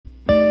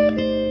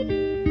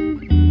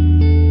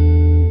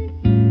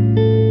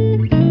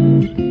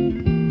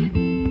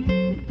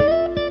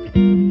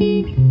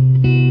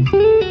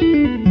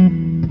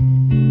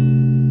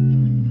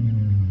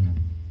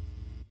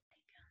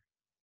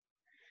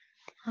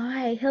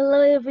Hi,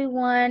 hello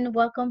everyone.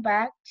 Welcome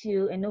back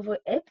to another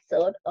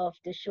episode of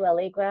the Show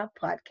Allegra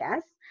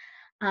podcast.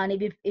 And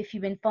if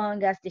you've been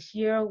following us this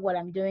year, what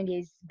I'm doing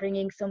is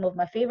bringing some of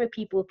my favorite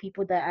people,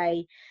 people that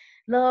I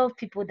love,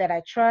 people that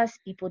I trust,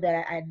 people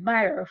that I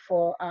admire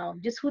for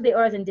just who they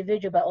are as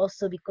individuals, but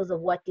also because of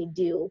what they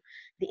do,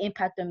 the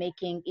impact they're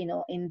making,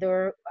 in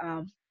their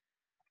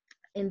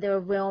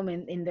realm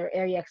and in their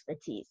area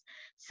expertise.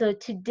 So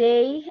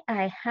today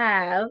I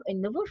have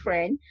another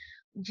friend.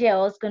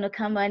 Jill's going to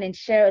come on and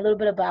share a little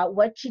bit about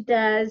what she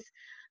does,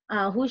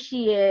 who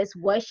she is,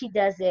 why she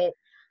does it.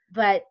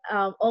 But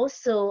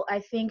also,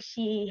 I think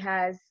she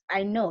has,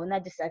 I know,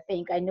 not just I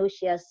think, I know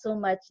she has so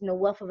much,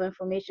 wealth of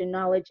information,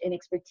 knowledge, and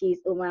expertise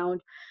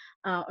around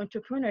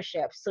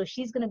entrepreneurship. So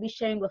she's going to be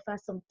sharing with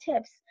us some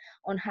tips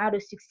on how to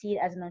succeed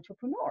as an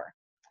entrepreneur.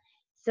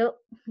 So,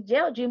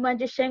 Jill, do you mind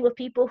just sharing with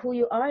people who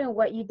you are and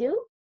what you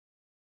do?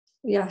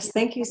 Yes,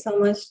 thank you so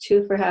much,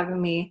 too, for having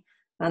me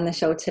on the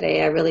show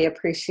today. I really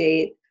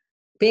appreciate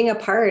being a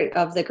part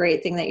of the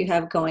great thing that you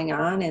have going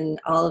on and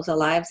all of the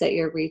lives that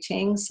you're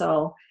reaching.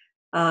 So,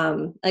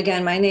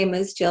 again, my name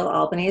is Jill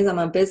Albany. I'm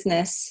a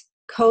business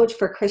coach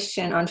for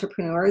Christian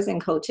entrepreneurs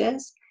and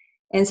coaches.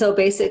 And so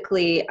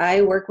basically,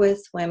 I work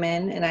with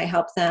women and I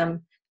help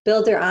them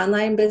build their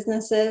online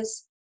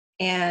businesses.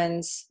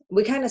 And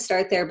we kind of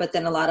start there, but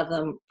then a lot of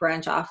them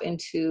branch off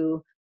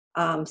into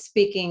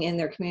speaking in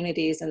their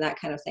communities and that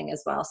kind of thing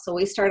as well. So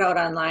we start out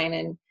online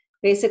and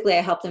basically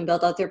I help them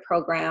build out their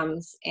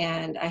programs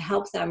and I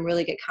help them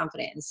really get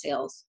confident in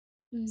sales.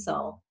 Mm-hmm.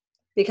 So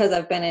because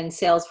I've been in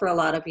sales for a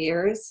lot of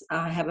years,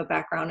 I have a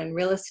background in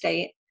real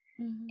estate.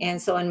 Mm-hmm. And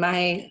so in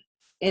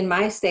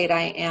my state,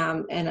 I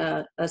am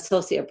an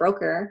associate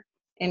broker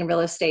in real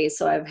estate.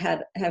 So have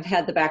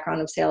had the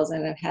background of sales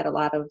and I've had a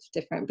lot of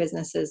different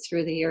businesses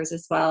through the years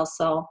as well.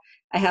 So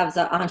I have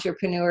the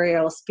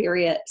entrepreneurial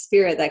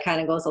spirit that kind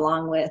of goes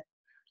along with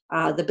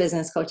the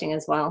business coaching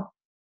as well.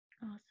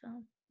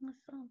 Awesome.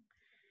 Awesome.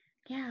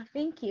 Yeah,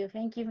 thank you.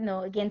 Thank you,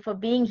 again for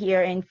being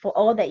here and for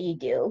all that you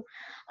do.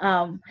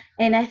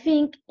 And I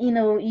think,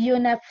 you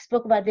and I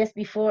spoke about this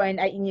before,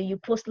 and you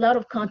post a lot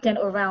of content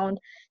around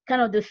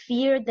kind of the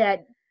fear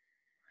that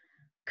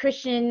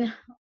Christian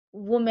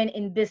women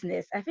in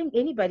business, I think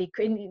anybody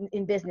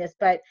in business,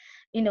 but,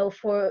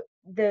 for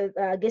the,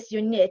 I guess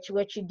your niche,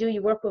 what you do,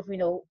 you work with,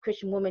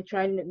 Christian women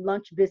trying to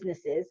launch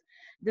businesses.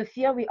 The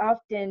fear we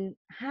often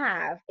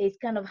have is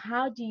kind of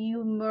how do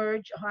you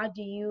merge, how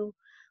do you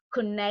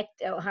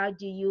connect, or how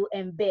do you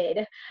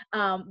embed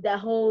that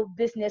whole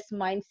business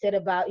mindset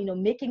about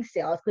making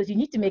sales, because you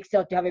need to make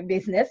sales to have a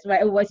business,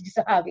 right? Otherwise it's just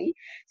a hobby.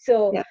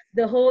 So Yeah.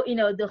 the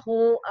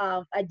whole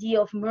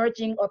idea of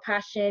merging our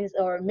passions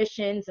or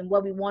missions and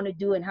what we want to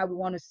do and how we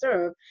want to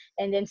serve,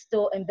 and then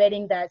still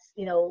embedding that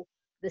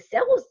the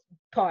sales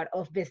part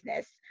of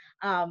business.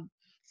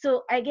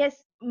 So I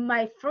guess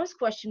my first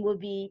question would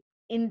be,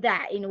 in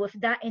that, with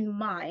that in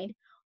mind,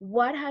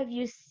 what have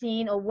you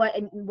seen, or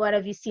what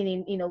have you seen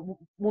in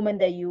women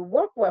that you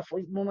work with,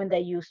 women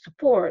that you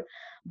support,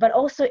 but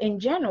also in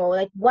general,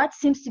 like what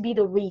seems to be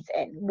the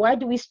reason why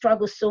do we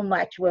struggle so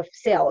much with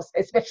sales,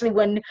 especially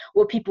when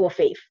we're people of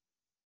faith?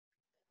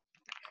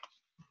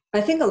 I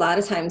think a lot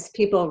of times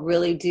people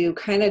really do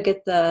kind of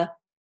get the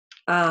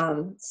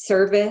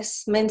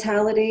service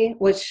mentality,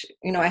 which,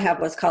 I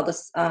have what's called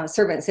a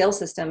servant sales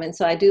system. And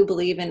so I do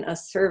believe in a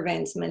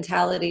servant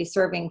mentality,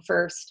 serving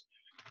first.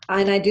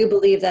 And I do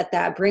believe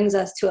that brings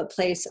us to a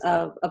place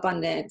of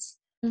abundance.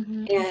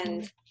 Mm-hmm,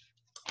 and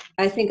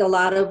I think a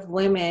lot of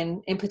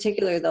women in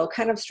particular, though,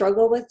 kind of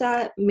struggle with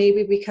that,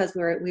 maybe because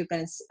we've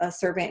been a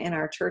servant in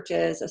our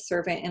churches, a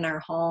servant in our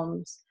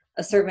homes,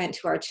 a servant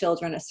to our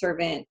children, a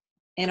servant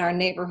in our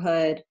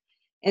neighborhood.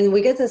 And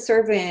we get the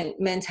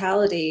servant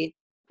mentality,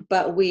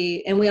 but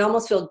we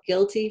almost feel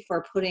guilty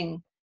for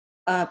putting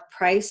a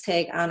price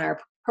tag on our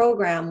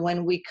program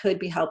when we could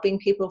be helping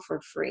people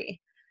for free.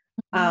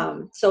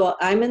 So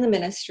I'm in the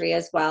ministry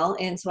as well.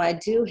 And so I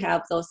do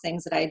have those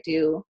things that I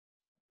do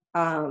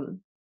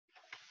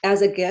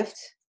as a gift,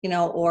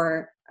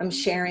 or I'm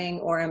sharing,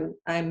 or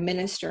I'm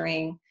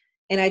ministering,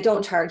 and I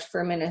don't charge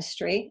for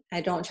ministry.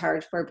 I don't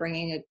charge for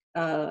bringing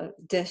a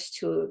dish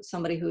to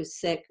somebody who's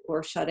sick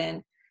or shut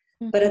in.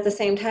 But at the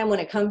same time, when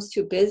it comes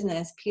to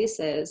business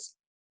pieces,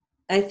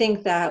 I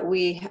think that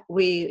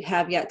we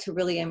have yet to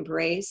really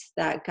embrace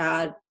that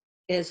God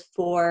is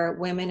for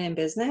women in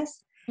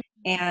business.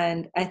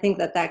 And I think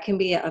that can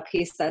be a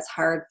piece that's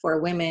hard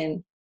for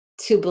women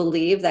to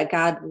believe, that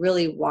God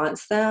really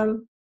wants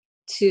them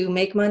to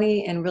make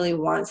money and really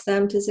wants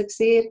them to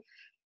succeed.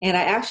 And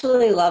I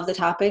actually love the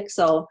topic.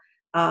 So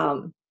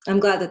I'm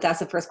glad that that's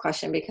the first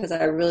question, because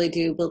I really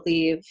do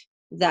believe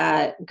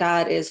that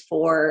God is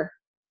for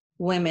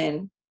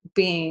women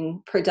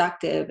being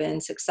productive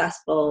and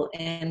successful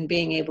and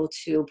being able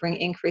to bring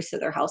increase to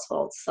their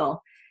households.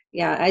 So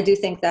yeah, I do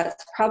think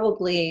that's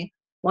probably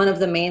one of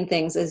the main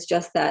things, is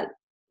just that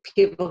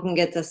people can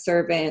get the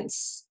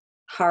servant's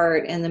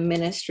heart and the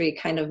ministry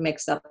kind of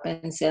mixed up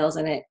in sales,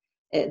 and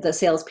the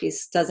sales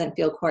piece doesn't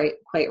feel quite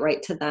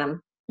right to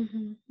them.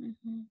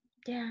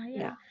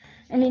 Yeah.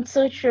 I mean,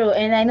 so true.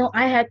 And I know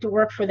I had to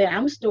work for that.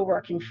 I'm still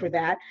working for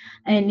that.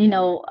 And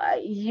you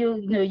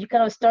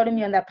kind of started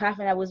me on that path,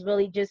 and I was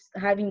really just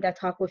having that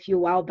talk with you a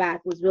while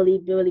back was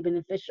really, really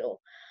beneficial.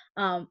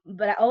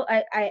 But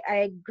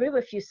I agree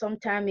with you.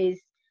 Sometimes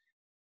is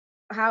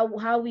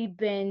how we've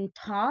been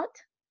taught,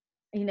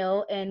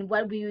 and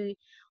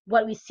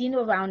what we've seen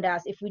around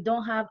us. If we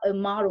don't have a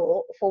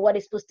model for what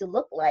it's supposed to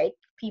look like,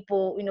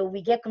 people,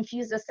 we get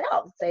confused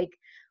ourselves. Like,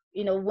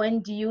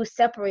 when do you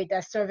separate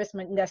that service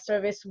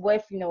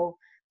with,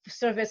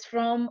 service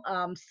from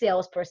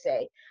sales per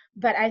se?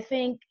 But I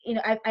think,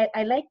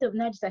 I like the,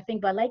 not just I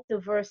think, but I like the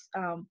verse.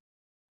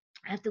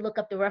 I have to look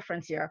up the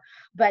reference here,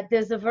 but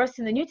there's a verse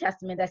in the New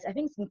Testament that's, I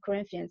think it's in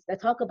Corinthians,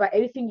 that talk about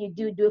everything you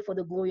do, do it for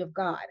the glory of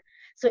God.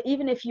 So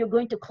even if you're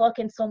going to clock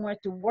in somewhere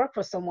to work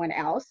for someone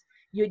else,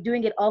 you're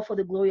doing it all for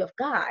the glory of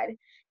God.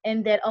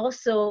 And that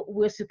also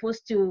we're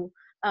supposed to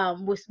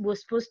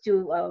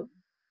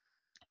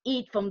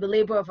eat from the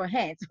labor of our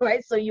hands,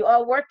 right? So you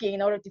are working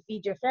in order to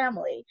feed your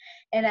family.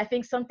 And I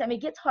think sometimes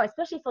it gets hard,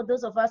 especially for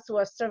those of us who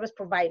are service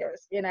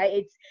providers.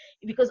 It's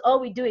because all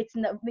we do, it's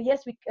not,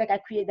 yes, we, like, I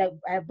create that,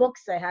 I have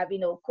books, I have,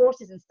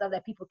 courses and stuff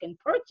that people can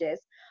purchase.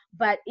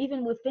 But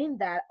even within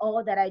that,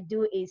 all that I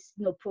do is,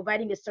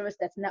 providing a service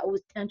that's not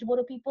always tangible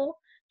to people,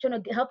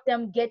 trying to help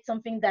them get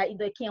something that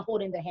they can't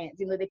hold in their hands.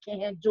 They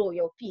can't have joy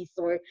or peace,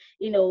 or,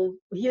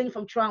 healing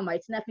from trauma.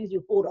 It's not things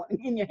you hold on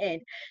in your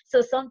hand.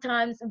 So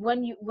sometimes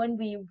when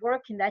we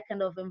work in that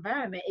kind of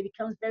environment, it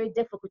becomes very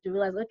difficult to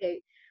realize, okay,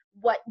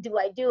 what do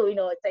I do?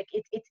 It's like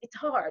it's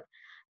hard.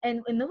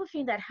 And another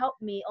thing that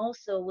helped me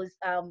also was,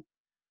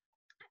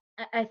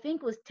 I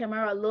think it was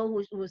Tamara Lowe,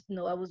 who was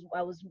no, I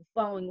was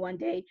following one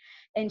day,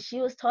 and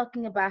she was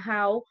talking about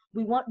how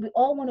we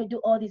all want to do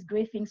all these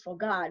great things for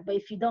God, but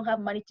if you don't have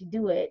money to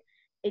do it,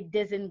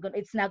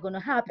 it's not gonna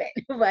happen,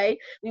 right?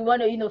 We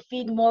want to,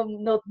 feed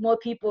more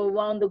people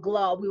around the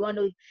globe. We want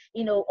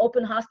to,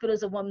 open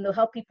hospitals, and want to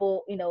help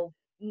people,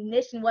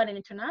 nationwide and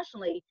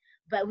internationally,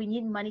 but we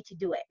need money to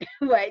do it,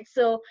 right?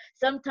 So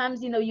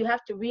sometimes, you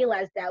have to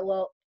realize that,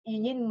 well, you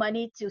need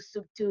money to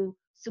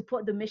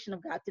support the mission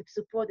of God, to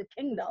support the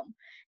kingdom.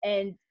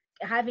 And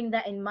having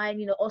that in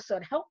mind, also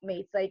it helped me.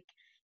 It's like,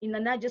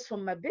 not just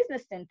from my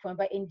business standpoint,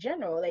 but in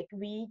general, like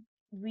we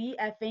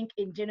I think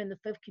in general in the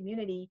fifth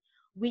community,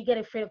 we get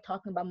afraid of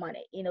talking about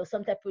money.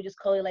 Sometimes people just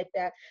call it like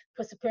that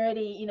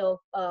prosperity,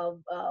 of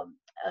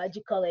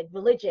you call it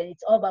religion.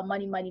 It's all about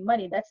money, money,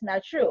 money. That's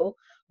not true.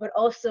 But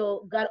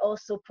also God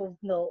also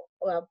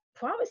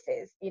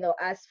promises,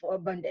 us for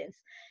abundance,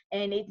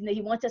 and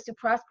he wants us to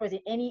prosper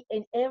in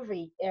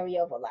every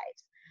area of our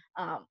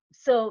lives.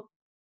 So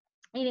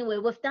anyway,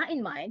 with that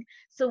in mind,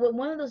 so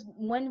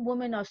when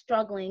women are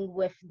struggling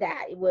with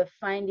that, with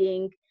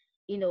finding,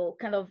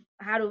 kind of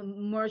how to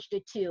merge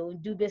the two,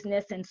 do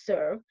business and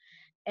serve,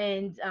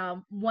 and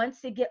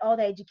once they get all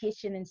the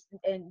education,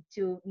 and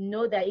to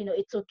know that,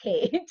 it's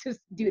okay to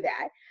do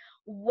that,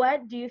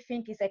 what do you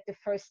think is like the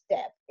first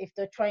step if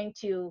they're trying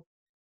to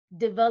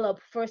develop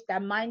first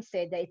that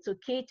mindset that it's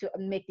okay to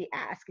make the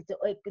ask,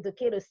 it's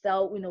okay to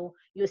sell,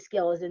 your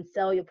skills and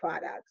sell your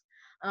products?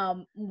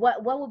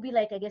 What would be,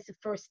 like, I guess, the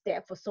first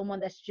step for someone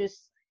that's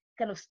just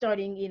kind of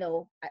starting,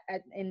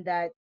 in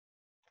that,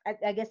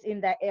 I guess, in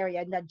that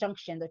area, in that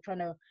junction, they're trying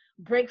to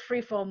break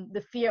free from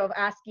the fear of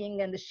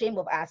asking and the shame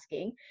of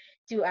asking,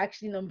 to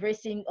actually,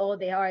 embracing all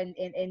they are,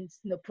 and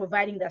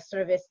providing that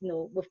service,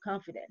 with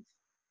confidence.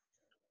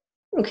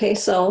 Okay,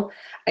 so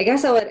I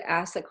guess I would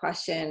ask the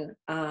question,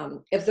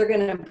 if they're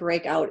going to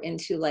break out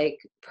into like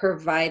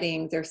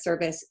providing their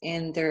service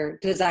in their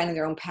designing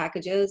their own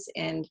packages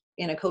and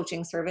in a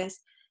coaching service,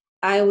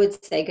 I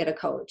would say get a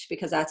coach,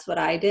 because that's what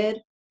I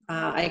did.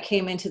 I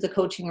came into the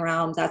coaching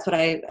realm. That's what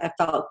I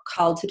felt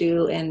called to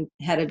do and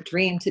had a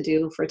dream to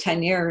do for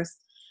 10 years,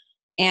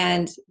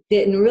 and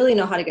didn't really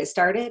know how to get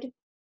started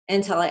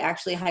until I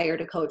actually hired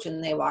a coach,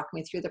 and they walked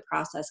me through the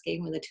process, gave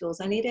me the tools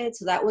I needed.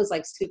 So that was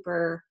like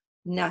super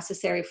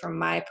necessary for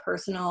my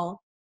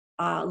personal,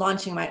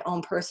 launching my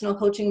own personal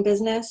coaching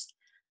business.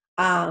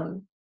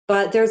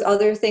 But there's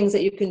other things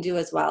that you can do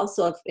as well.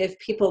 So if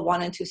people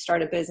wanted to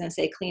start a business,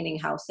 say cleaning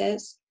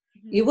houses,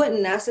 you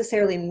wouldn't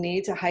necessarily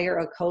need to hire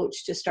a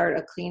coach to start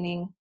a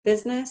cleaning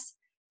business,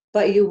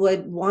 but you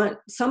would want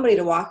somebody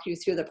to walk you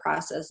through the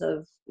process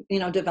of,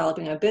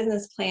 developing a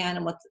business plan,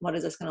 and what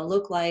is this going to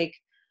look like?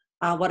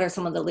 What are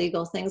some of the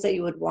legal things that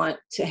you would want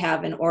to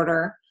have in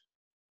order?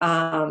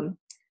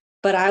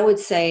 But I would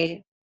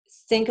say,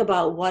 think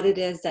about what it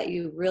is that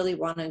you really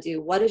want to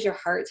do. What is your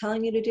heart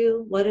telling you to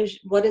do? What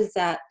is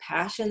that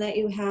passion that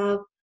you have?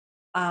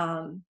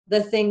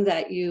 The thing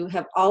that you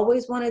have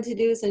always wanted to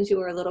do since you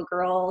were a little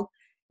girl.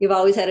 You've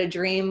always had a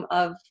dream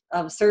of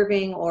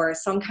serving, or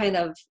some kind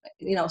of,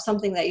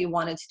 something that you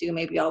wanted to do.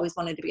 Maybe you always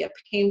wanted to be a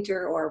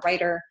painter or a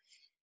writer.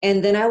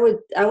 And then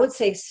I would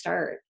say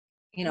start,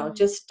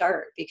 just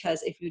start,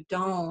 because if you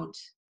don't,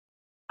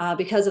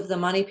 because of the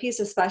money piece,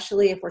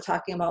 especially if we're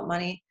talking about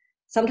money,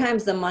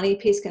 sometimes the money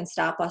piece can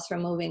stop us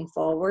from moving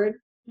forward.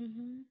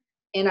 Mm-hmm.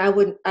 And I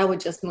would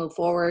just move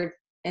forward,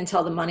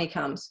 until the money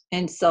comes.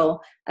 And so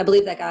I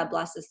believe that God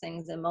blesses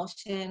things in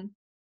motion,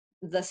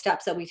 the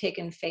steps that we take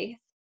in faith.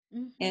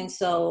 And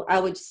so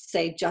I would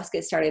say, just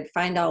get started,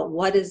 find out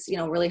what is,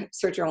 really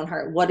search your own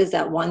heart. What is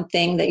that one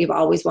thing that you've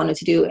always wanted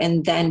to do?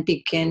 And then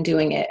begin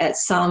doing it at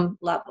some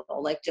level,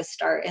 like just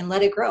start and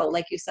let it grow.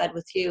 Like you said,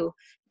 with you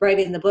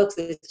writing the books,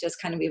 it's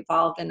just kind of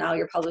evolved, and now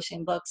you're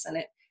publishing books,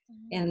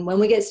 and when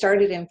we get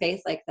started in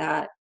faith like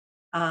that,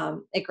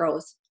 it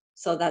grows.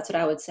 So that's what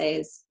I would say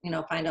is,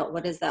 find out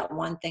what is that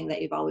one thing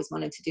that you've always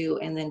wanted to do,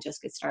 and then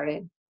just get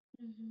started.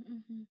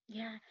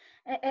 Yeah,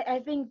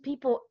 I think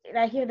people,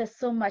 I hear this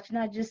so much,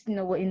 not just,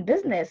 in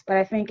business, but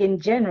I think in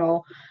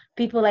general,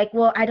 people like,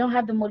 well, I don't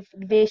have the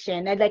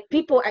motivation. And like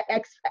people,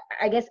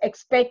 I guess,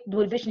 expect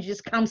motivation to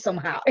just come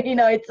somehow.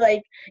 It's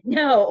like,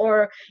 no,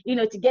 or,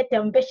 to get the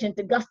ambition,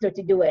 the gusto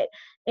to do it.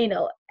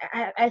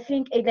 I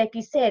think, like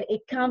you said,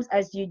 it comes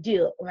as you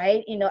do,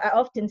 right? I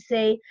often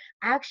say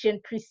action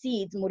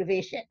precedes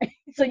motivation.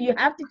 So you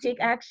have to take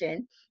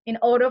action in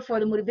order for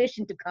the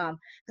motivation to come.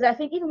 Because I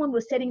think even when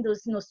we're setting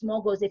those,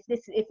 small goals, if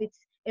it's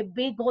a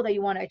big goal that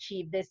you want to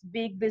achieve, this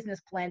big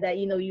business plan that,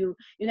 you're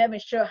never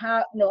sure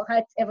how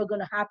it's ever going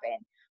to happen.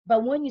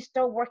 But when you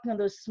start working on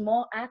those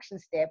small action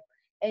steps,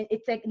 and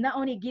it's like not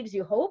only gives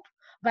you hope,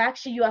 but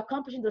actually you're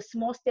accomplishing the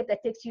small step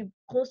that takes you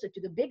closer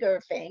to the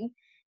bigger thing.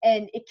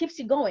 And it keeps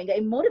you going.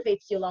 It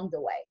motivates you along the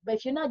way. But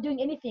if you're not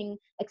doing anything,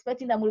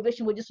 expecting that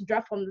motivation will just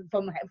drop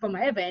from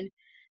heaven,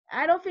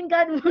 I don't think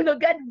God,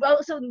 God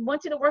also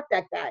wants you to work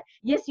like that.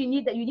 Yes, you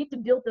need that. You need to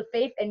build the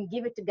faith and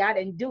give it to God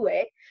and do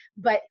it.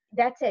 But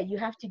that's it. You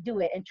have to do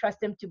it and trust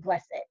Him to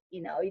bless it.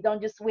 You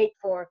don't just wait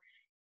for,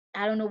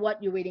 I don't know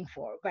what you're waiting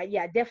for. But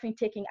yeah, definitely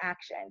taking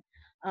action.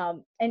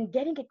 And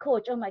getting a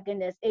coach. Oh my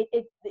goodness,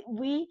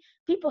 we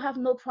people have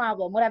no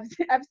problem. What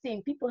I've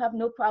seen, people have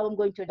no problem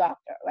going to a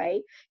doctor, right?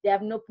 They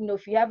have no,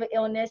 if you have an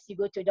illness, you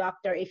go to a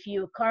doctor. If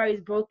your car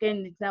is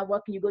broken, it's not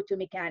working, you go to a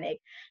mechanic.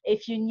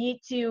 If you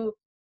need to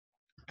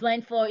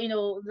plan for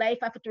life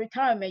after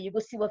retirement, you go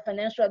see a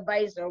financial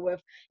advisor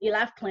with a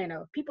life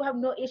planner. People have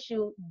no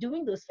issue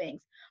doing those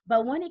things.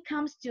 But when it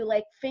comes to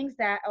like things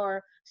that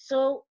are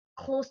so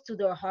close to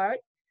their heart,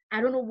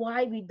 I don't know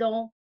why we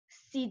don't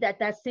see that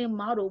same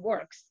model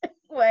works.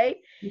 Right?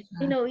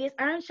 Yes,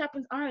 iron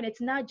sharpens iron. It's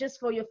not just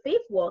for your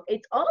faith walk,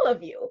 it's all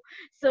of you.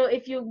 So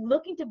if you're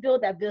looking to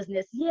build that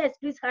business, yes,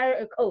 please hire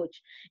a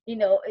coach.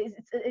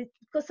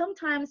 Because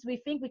sometimes we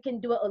think we can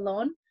do it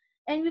alone,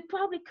 and we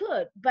probably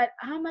could, but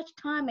how much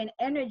time and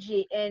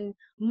energy and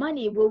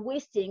money we're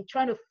wasting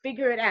trying to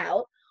figure it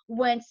out,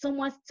 when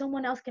someone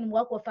else can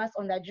walk with us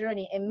on that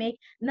journey and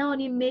not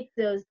only make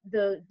the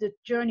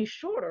journey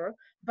shorter,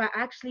 but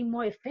actually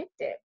more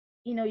effective.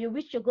 You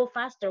reach your goal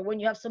faster when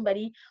you have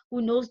somebody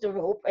who knows the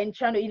rope and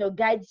trying to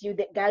guides you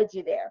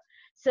there.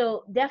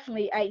 So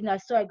definitely, I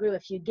so agree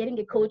with you. Getting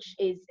a coach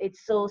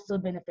it's so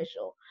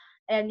beneficial.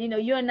 And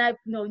you and I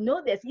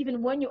know this.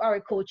 Even when you are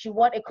a coach, you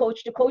want a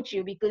coach to coach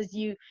you, because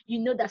you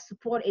know that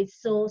support is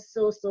so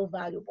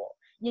valuable.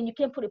 And you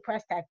can't put a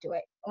price tag to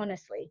it.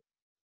 Honestly,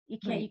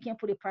 Right. you can't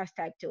put a price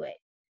tag to it.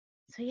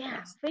 So yeah,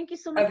 Yes. thank you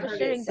so much I've for heard it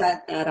sharing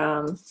that. said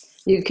that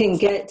you can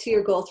get to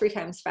your goal 3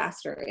 times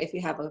faster if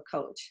you have a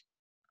coach.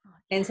 Oh,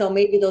 And yeah. so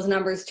maybe those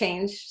numbers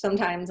change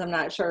sometimes, I'm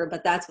not sure,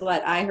 but that's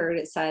what I heard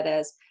it said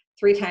as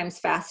 3 times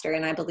faster.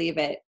 And I believe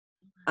it,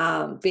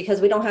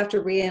 because we don't have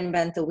to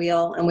reinvent the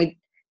wheel, and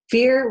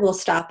fear will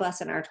stop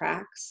us in our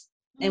tracks.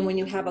 And when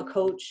you have a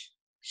coach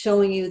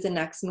showing you the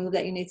next move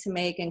that you need to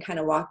make and kind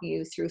of walking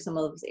you through some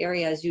of those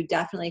areas, you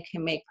definitely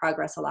can make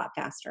progress a lot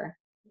faster.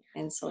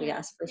 And so, Yeah,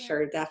 yes, for yeah.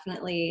 sure,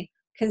 definitely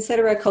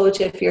consider a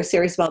coach if you're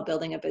serious about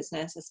building a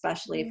business,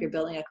 especially if you're Mhm.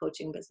 building a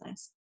coaching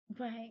business.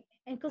 Right.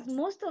 And because Yes.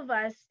 most of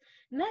us,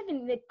 not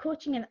even the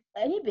coaching in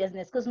any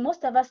business, because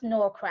most of us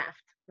know a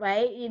craft,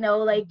 right?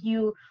 Like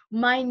you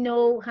might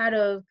know how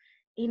to,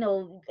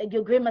 you're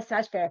a great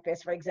massage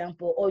therapist, for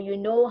example, or you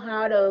know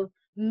how to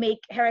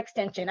make hair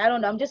extension. I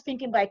don't know. I'm just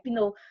thinking like,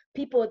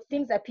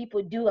 things that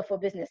people do for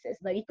businesses.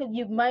 Like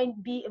you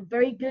might be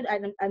very good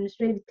at an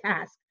administrative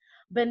task,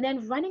 but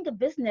then running a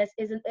business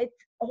it's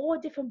a whole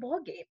different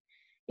ballgame.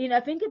 I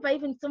think about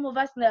even some of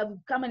us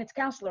coming as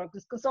counselor,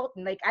 as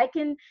consultant, like I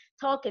can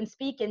talk and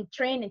speak and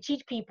train and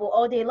teach people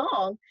all day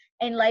long.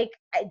 And like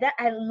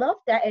I love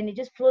that. And it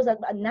just flows out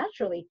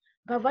naturally.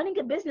 But running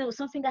a business was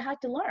something I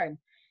had to learn.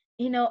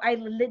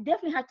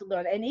 Definitely had to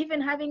learn. And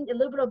even having a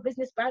little bit of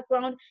business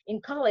background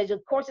in college, the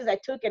courses I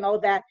took and all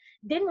that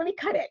didn't really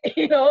cut it.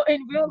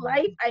 In real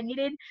life, I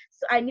needed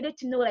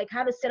to know like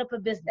how to set up a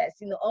business,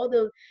 all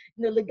the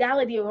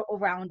legality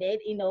around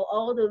it,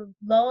 all the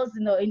laws,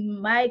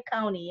 in my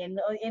county and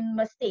in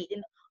my state,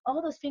 and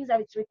all those things that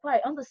it's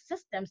required, on the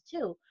systems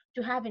too,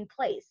 to have in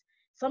place.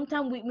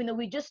 Sometimes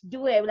we just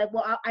do it like,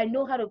 well, I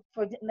know how to,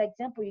 for the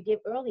example you gave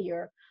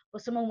earlier, or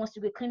someone wants to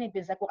be a cleaning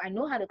business, like, well, I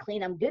know how to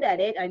clean, I'm good at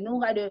it, I know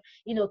how to,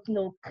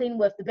 clean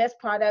with the best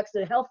products,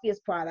 the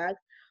healthiest product.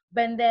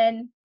 But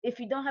then if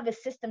you don't have a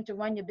system to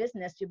run your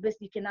business, you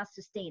cannot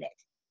sustain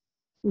it,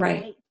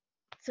 Right. right?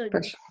 So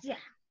For sure. yeah.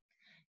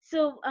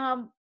 So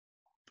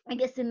I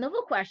guess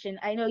another question.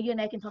 I know you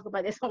and I can talk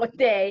about this all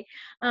day,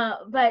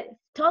 but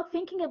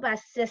thinking about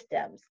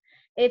systems.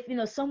 If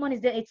someone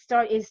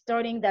is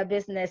starting that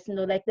business,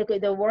 like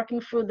they're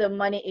working through the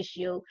money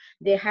issue,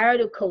 they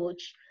hired a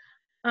coach.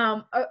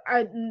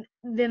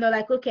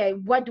 Like, okay,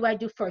 what do I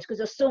do first? Because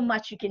there's so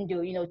much you can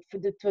do,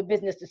 for a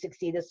business to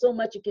succeed. There's so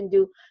much you can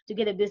do to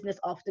get a business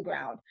off the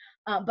ground.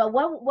 But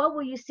what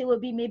will you say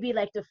would be maybe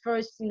like the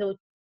first,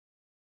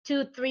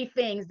 two, three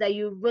things that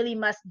you really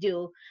must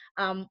do,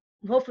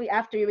 hopefully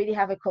after you really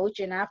have a coach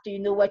and after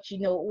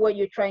what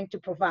you're trying to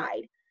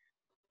provide.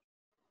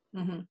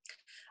 Mm-hmm.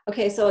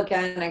 Okay, so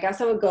again, I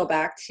guess I would go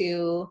back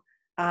to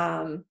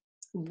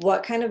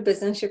what kind of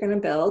business you're going to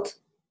build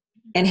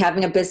and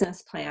having a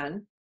business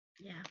plan.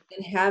 Yeah.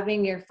 And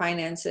having your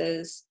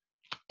finances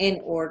in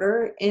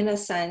order, in a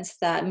sense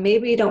that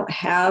maybe you don't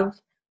have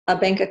a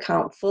bank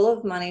account full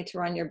of money to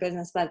run your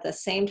business, but at the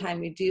same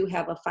time, you do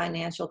have a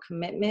financial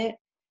commitment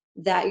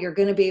that you're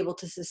going to be able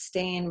to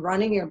sustain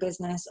running your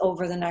business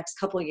over the next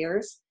couple of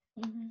years.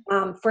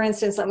 Mm-hmm. For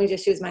instance, let me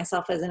just use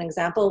myself as an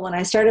example. When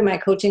I started my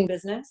coaching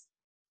business,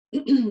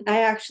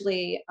 I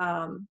actually,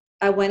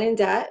 I went in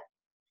debt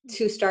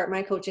to start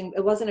my coaching.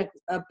 It wasn't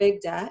a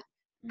big debt,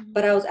 Mm-hmm.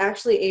 but I was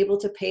actually able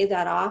to pay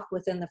that off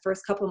within the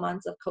first couple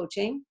months of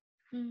coaching.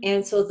 Mm-hmm.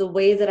 And so the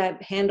way that I've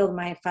handled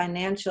my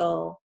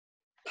financial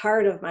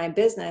part of my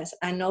business,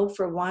 I know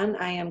for one,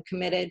 I am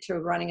committed to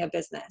running a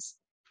business.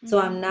 So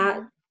Mm-hmm. I'm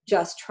not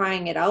just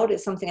trying it out.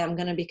 It's something I'm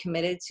going to be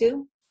committed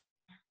to.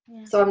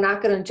 Yeah. So I'm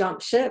not going to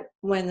jump ship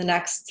when the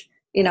next,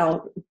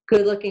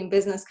 good looking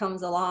business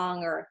comes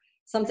along or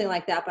something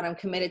like that, but I'm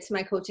committed to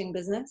my coaching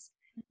business.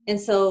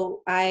 And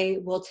so I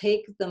will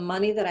take the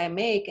money that I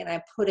make and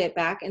I put it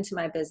back into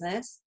my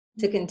business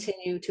to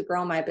continue to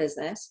grow my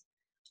business.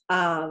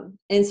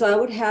 And so I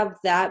would have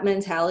that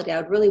mentality.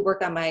 I would really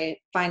work on my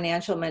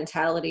financial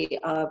mentality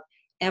of,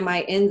 am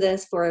I in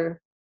this for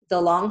the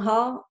long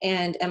haul?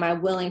 And am I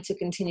willing to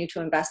continue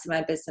to invest in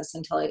my business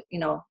until,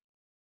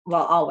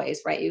 well,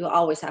 always, right? You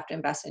always have to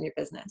invest in your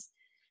business.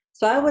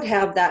 So I would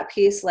have that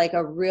piece, like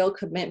a real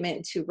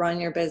commitment to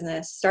run your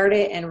business, start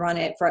it and run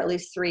it for at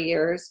least 3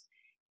 years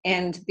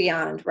and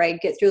beyond,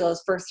 right? Get through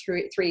those first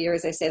three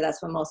years. I say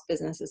that's when most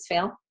businesses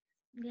fail.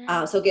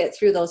 Yeah. So get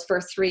through those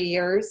first 3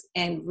 years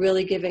and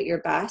really give it your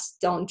best.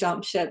 Don't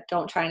jump ship.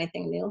 Don't try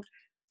anything new.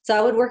 So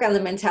I would work on the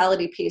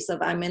mentality piece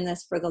of, I'm in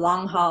this for the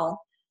long haul.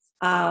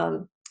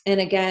 And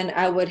again,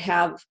 I would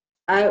draw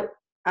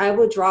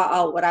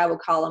out what I would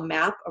call a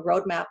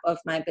roadmap of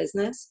my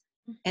business.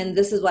 And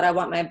this is what I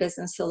want my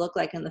business to look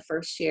like in the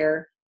first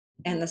year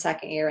and the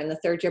second year and the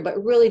third year,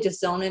 but really just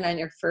zone in on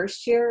your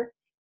first year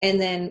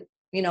and then,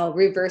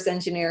 reverse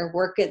engineer,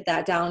 work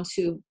that down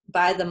to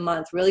by the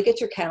month, really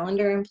get your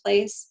calendar in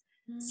place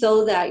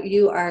so that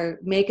you are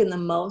making the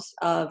most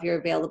of your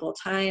available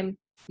time.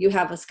 You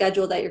have a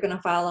schedule that you're going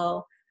to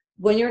follow.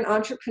 When you're an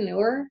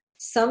entrepreneur,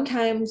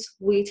 sometimes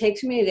we take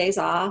too many days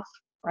off,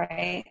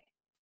 right?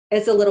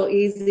 It's a little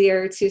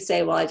easier to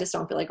say, well, I just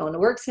don't feel like going to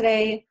work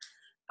today.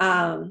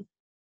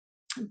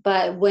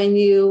 But when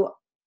you're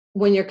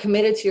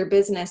committed to your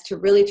business, to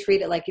really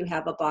treat it like you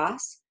have a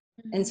boss.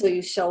 And so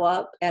you show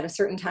up at a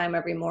certain time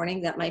every morning,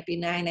 that might be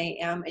 9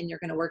 a.m. and you're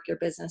going to work your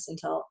business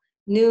until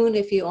noon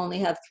if you only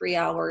have 3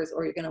 hours,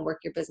 or you're going to work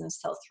your business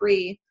till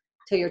 3,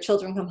 till your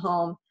children come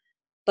home.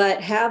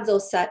 But have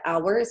those set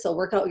hours. So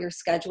work out your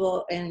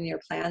schedule and your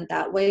plan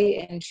that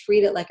way and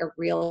treat it like a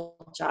real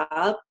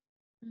job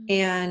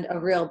and a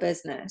real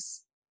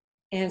business.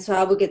 And so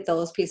I would get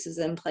those pieces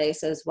in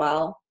place as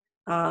well.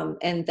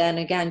 And then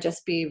again,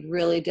 just be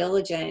really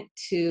diligent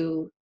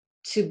to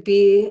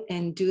be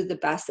and do the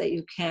best that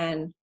you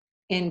can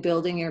in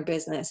building your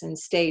business and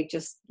stay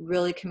just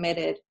really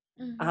committed.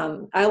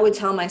 I would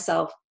tell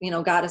myself,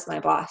 God is my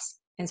boss.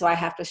 And so I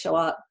have to show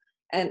up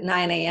at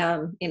 9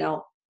 a.m.,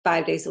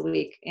 5 days a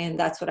week. And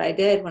that's what I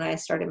did when I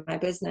started my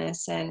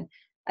business. And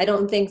I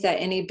don't think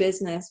that any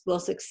business will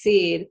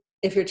succeed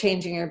if you're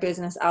changing your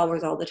business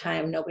hours all the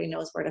time. Nobody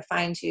knows where to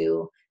find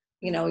you.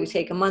 You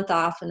take a month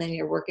off and then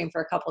you're working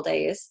for a couple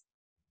days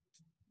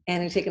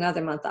and you take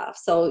another month off.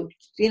 So,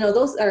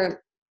 those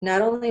are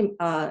not only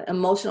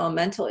emotional and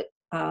mental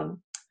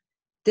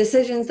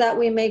decisions that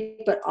we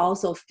make, but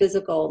also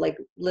physical, like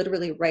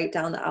literally write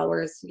down the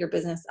hours, your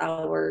business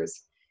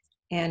hours,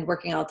 and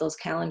working out those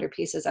calendar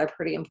pieces are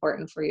pretty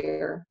important for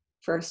your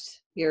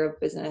first year of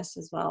business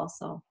as well.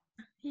 So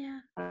Yeah.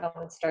 I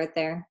would start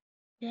there.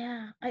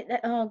 Yeah.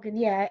 Oh, good.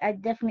 Yeah, I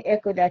definitely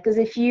echo that, because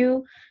if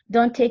you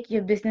don't take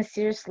your business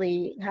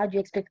seriously, how do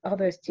you expect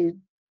others to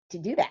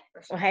do that,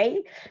 right?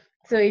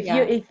 So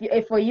Yeah.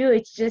 if for you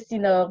it's just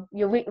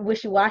you're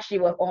wishy-washy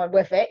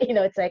with it,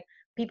 it's like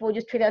people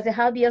just treat it as a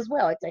hobby as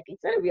well. It's like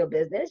it's not a real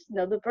business.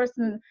 The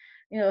person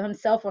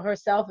himself or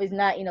herself is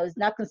not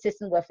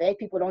consistent with it.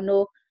 People don't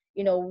know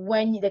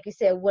when, like you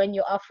said, when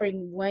you're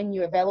offering, when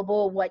you're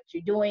available, what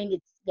you're doing.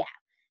 It's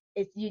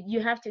you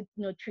have to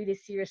treat it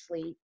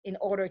seriously in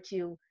order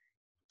to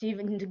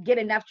even to get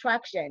enough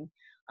traction.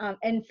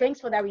 And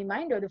thanks for that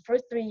reminder. The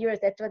first 3 years,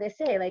 that's what they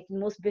say. Like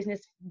most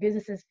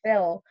businesses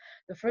fail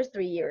the first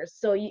 3 years.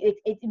 So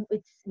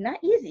it's not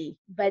easy.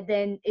 But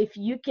then if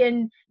you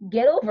can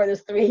get over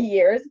those 3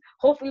 years,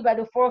 hopefully by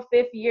the fourth,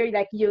 fifth year,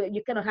 like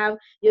you kind of have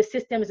your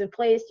systems in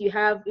place. You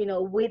have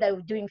a way that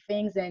of doing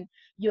things, and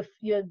your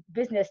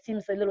business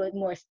seems a little bit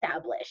more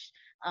established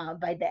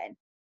by then.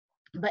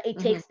 But it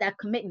Mhm. takes that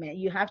commitment.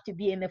 You have to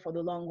be in there for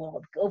the long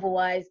haul.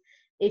 Otherwise,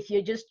 if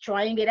you're just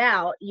trying it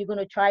out, you're going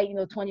to try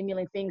 20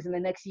 million things in the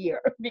next year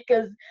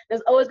because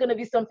there's always going to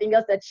be something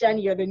else that's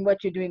shinier than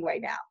what you're doing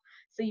right now.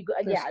 So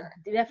For yeah,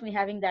 sure. definitely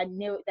having that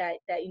new that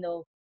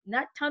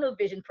not tunnel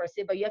vision per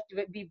se, but you have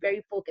to be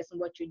very focused on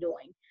what you're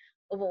doing.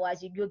 Otherwise,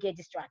 you'll get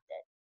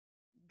distracted.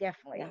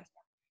 Definitely. Yes.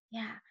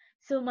 Yeah.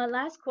 So my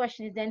last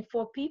question is then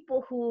for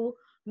people who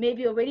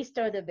maybe already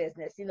started a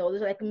business,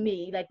 like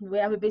me, like we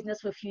have a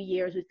business for a few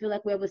years, we feel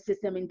like we have a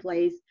system in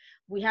place,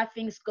 we have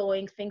things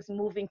going, things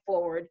moving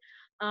forward.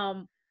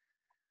 Um,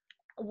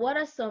 what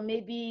are some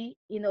maybe,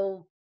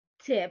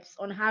 tips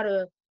on how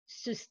to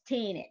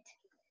sustain it?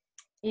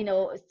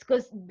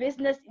 Because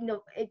business,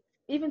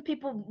 even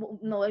people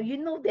know,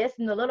 this,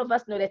 and a lot of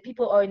us know that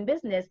people are in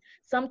business.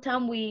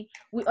 Sometimes we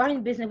are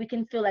in business, we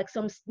can feel like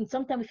sometimes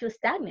we feel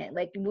stagnant.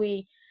 Like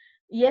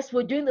yes,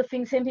 we're doing the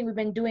same thing we've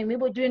been doing.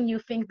 Maybe we're doing new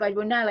things, but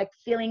we're not like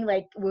feeling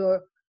like we're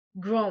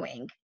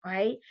growing,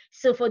 right?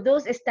 So for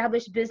those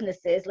established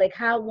businesses, like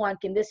how one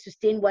can they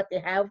sustain what they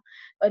have,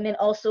 and then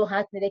also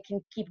how they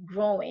can keep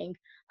growing,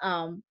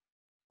 um,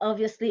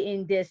 obviously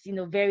in this,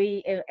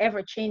 very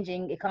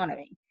ever-changing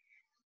economy.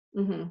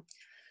 Hmm.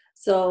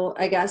 So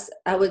I guess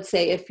I would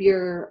say if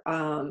you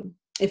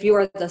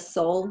are the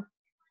sole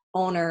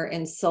owner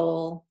and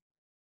sole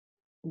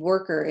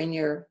worker in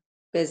your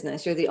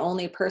business, you're the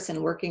only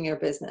person working your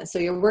business. So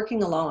you're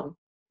working alone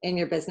in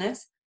your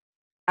business.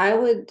 I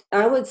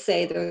would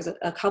say there's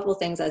a couple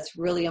things that's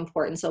really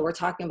important. So we're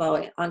talking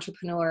about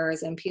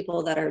entrepreneurs and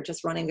people that are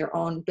just running their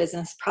own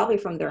business, probably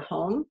from their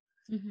home.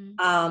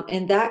 Mm-hmm.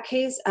 In that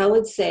case, I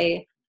would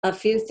say a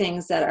few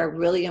things that are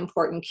really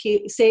important.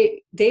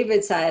 Say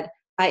David said,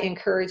 I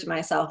encourage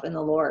myself in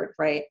the Lord,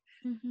 right?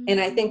 Mm-hmm. And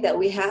I think that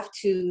we have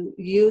to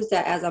use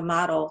that as a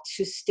model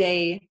to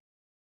stay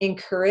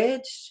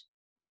encouraged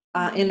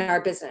in Mm-hmm.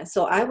 our business.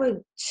 So I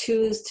would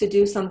choose to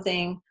do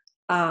something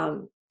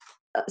um,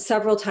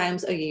 several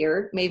times a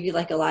year, maybe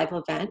like a live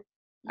event.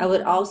 I would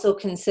Mm-hmm. also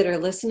consider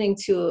listening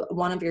to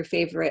one of your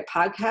favorite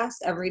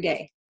podcasts every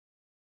day.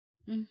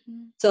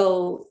 Mm-hmm.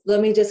 So let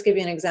me just give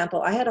you an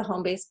example. I had a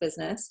home-based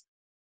business.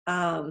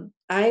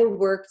 I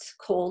worked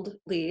cold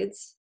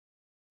leads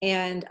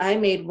and I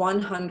made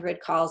 100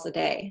 calls a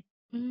day.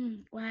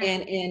 Mm,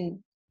 And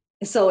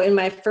wow. in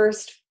my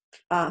first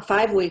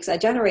 5 weeks, I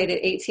generated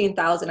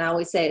 18,000. I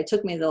always say it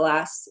took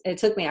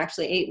me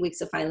actually 8 weeks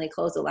to finally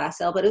close the last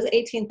sale, but it was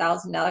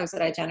 $18,000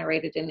 that I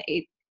generated in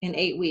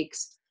 8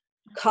 weeks,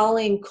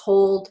 calling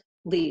cold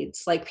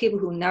leads, like people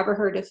who never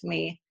heard of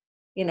me,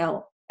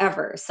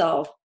 ever.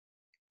 So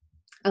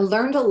I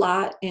learned a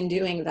lot in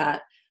doing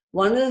that.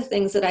 One of the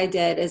things that I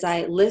did is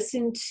I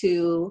listened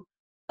to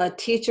a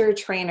teacher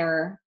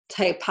trainer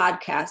type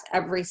podcast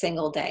every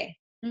single day.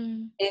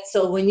 Mm, And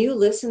so when you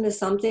listen to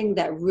something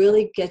that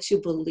really gets you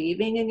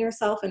believing in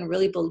yourself and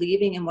really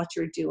believing in what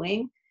you're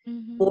doing,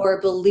 mm-hmm. or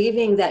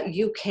believing that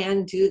you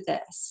can do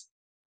this,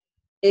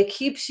 it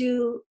keeps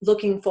you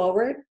looking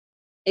forward.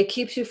 It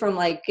keeps you from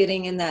like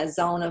getting in that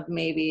zone of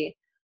maybe,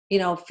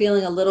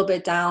 feeling a little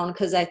bit down.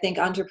 Cause I think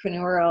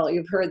entrepreneurial,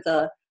 you've heard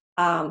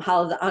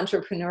how the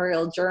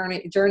entrepreneurial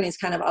journey is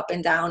kind of up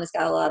and down. It's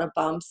got a lot of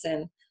bumps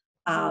and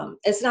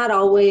it's not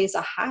always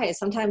a high.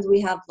 Sometimes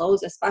we have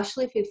lows,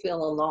 especially if you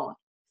feel alone.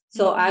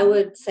 So I Mm-hmm.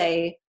 would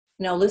say,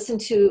 listen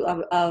to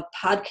a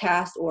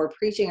podcast or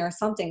preaching or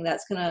something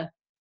that's going to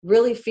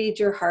really feed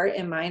your heart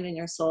and mind and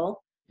your soul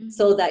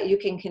so Mm-hmm. that you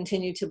can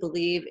continue to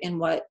believe in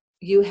what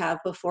you have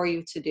before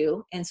you to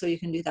do. And so you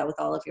can do that with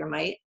all of your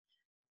might.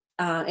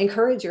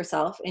 Encourage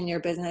yourself in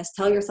your business.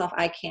 Tell yourself,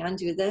 I can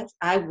do this.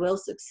 I will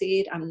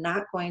succeed. I'm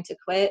not going to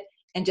quit.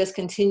 And just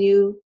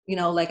continue,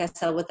 like I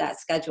said, with that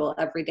schedule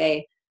every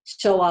day.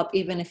 Show up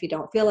even if you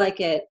don't feel like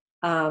it,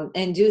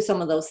 and do some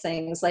of those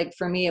things. Like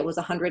for me, it was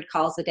 100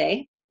 calls a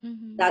day.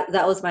 Mm-hmm.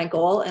 That was my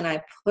goal. And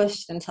I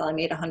pushed until I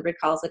made 100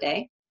 calls a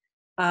day.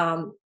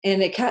 And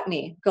it kept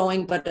me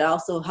going, but it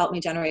also helped me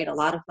generate a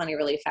lot of money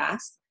really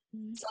fast.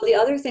 So the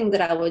other thing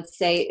that I would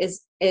say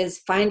is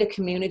find a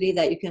community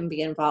that you can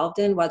be involved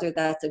in, whether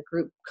that's a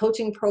group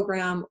coaching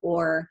program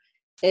or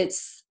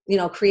it's,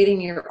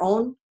 creating your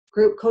own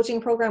group coaching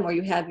program where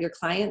you have your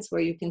clients where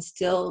you can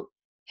still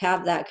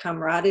have that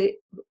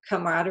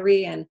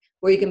camaraderie and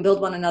where you can build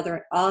one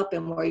another up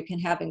and where you can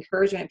have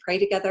encouragement, pray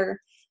together,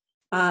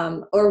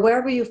 or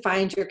wherever you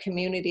find your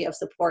community of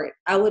support.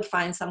 I would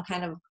find some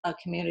kind of a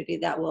community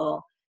that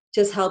will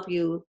just help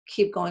you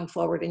keep going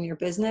forward in your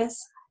business.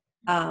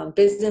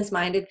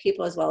 Business-minded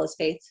people as well as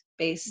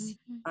faith-based,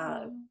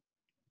 uh,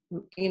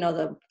 Mm-hmm.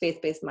 the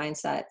faith-based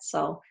mindset.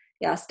 So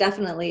yes,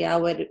 definitely, I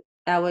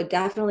would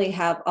definitely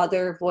have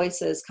other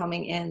voices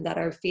coming in that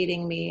are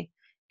feeding me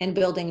and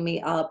building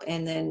me up,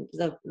 and then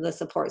the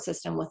support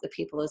system with the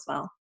people as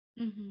well.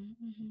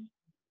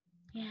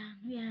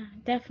 Yeah,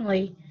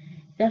 definitely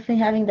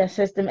having that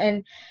system.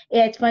 And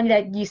yeah, it's funny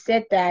that you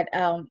said that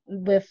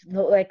with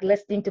like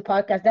listening to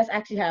podcasts. That's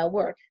actually how I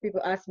work.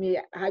 People ask me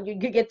how you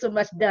get so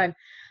much done.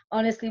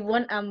 Honestly,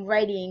 when I'm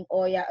writing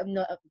or yeah,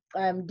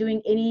 I'm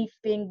doing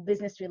anything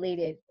business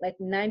related, like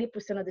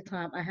 90% of the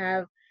time I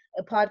have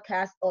a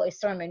podcast or a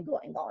sermon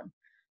going on.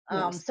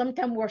 Yes.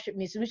 Sometimes worship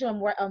music.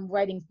 Usually I'm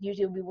writing,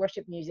 usually it'll be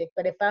worship music.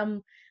 But if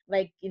I'm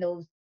like,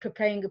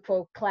 preparing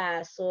for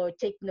class or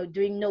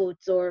doing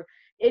notes or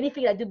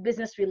anything I do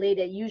business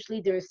related,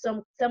 usually there's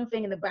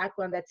something in the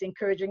background that's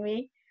encouraging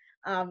me.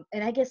 And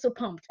I get so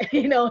pumped,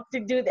 to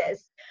do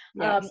this.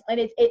 Yes. And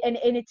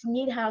it's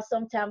neat how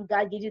sometimes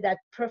God gives you that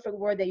perfect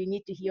word that you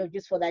need to hear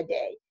just for that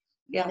day.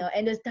 Yeah.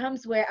 And there's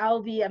times where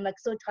I'm like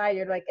so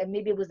tired, like, and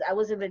maybe I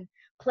wasn't even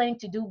planning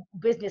to do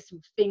business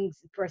things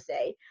per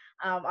se.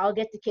 I'll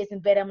get the kids in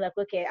bed. I'm like,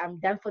 okay, I'm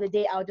done for the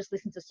day. I'll just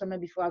listen to sermon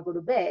before I go to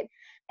bed.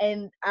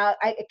 And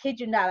I kid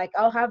you not, like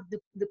I'll have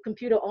the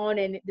computer on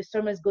and the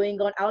sermon's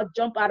going on. I'll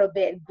jump out of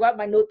bed, grab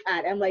my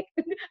notepad. I'm like,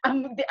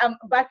 I'm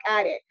back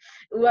at it.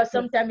 Well,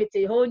 sometimes it's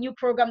a whole new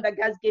program that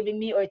God's giving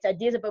me, or it's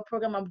ideas of a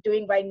program I'm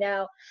doing right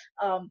now.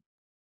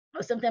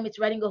 Or sometimes it's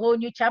writing a whole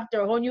new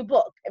chapter, a whole new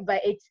book.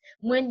 But it's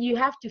when you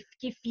have to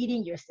keep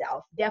feeding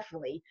yourself,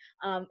 definitely,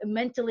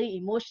 mentally,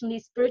 emotionally,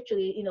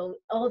 spiritually,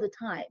 all the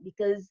time.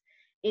 Because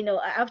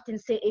I often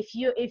say, if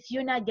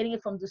you're not getting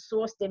it from the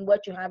source, then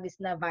what you have is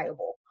not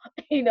viable.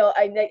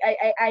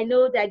 I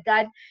know that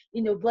God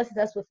blesses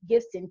us with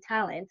gifts and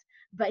talent,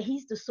 but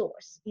He's the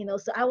source.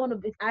 So I want to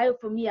be, I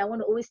for me I want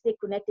to always stay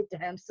connected to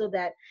Him, so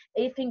that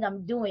everything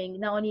I'm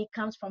doing not only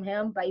comes from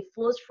Him, but it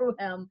flows through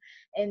Him,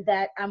 and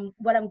that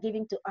what I'm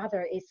giving to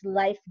other is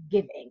life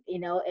giving,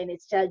 and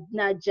it's just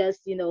not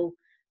just,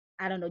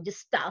 I don't know, just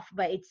stuff,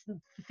 but it's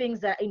things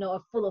that,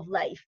 are full of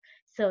life.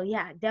 So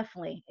yeah,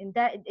 definitely. And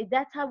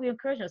that's how we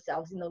encourage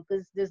ourselves,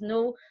 because there's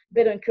no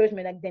better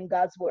encouragement than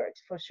God's word,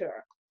 for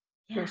sure.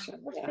 For Yeah. sure.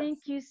 Well, Yes.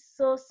 thank you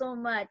so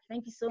much.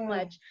 Thank you so Yeah.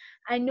 much.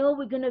 I know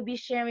we're gonna be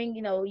sharing,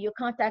 your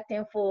contact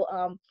info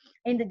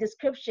in the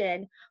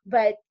description,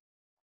 but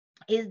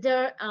is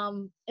there I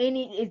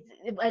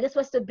guess,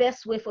 what's the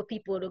best way for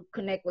people to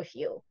connect with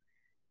you?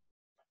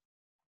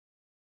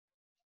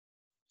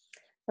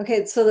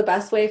 Okay, so the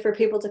best way for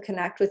people to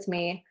connect with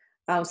me,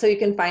 so you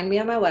can find me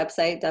on my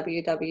website,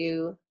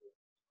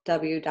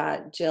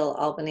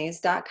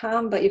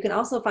 www.jillalbanese.com, but you can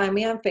also find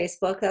me on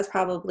Facebook. That's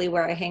probably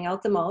where I hang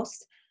out the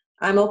most.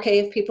 I'm okay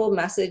if people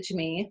message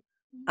me.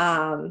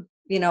 So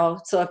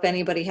if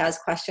anybody has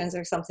questions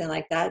or something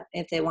like that,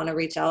 if they want to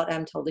reach out,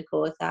 I'm totally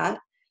cool with that.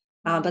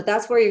 But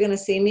that's where you're going to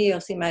see me.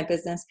 You'll see my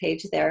business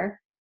page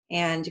there,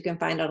 and you can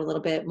find out a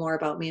little bit more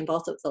about me in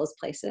both of those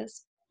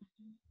places.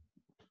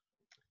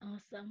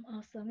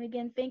 Awesome.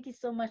 Again, thank you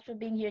so much for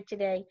being here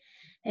today.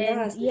 And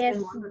Yes, it's yes,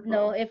 been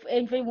wonderful. if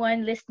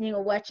everyone listening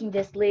or watching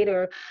this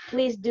later,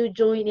 please do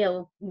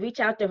join, reach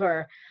out to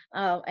her.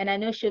 And I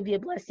know she'll be a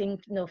blessing,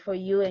 for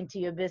you and to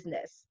your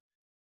business.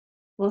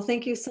 Well,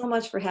 thank you so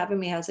much for having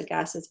me as a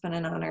guest. It's been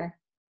an honor.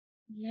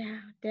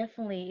 Yeah,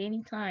 definitely.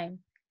 Anytime.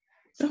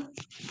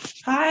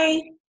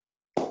 Hi.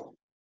 Hold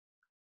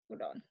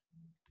on.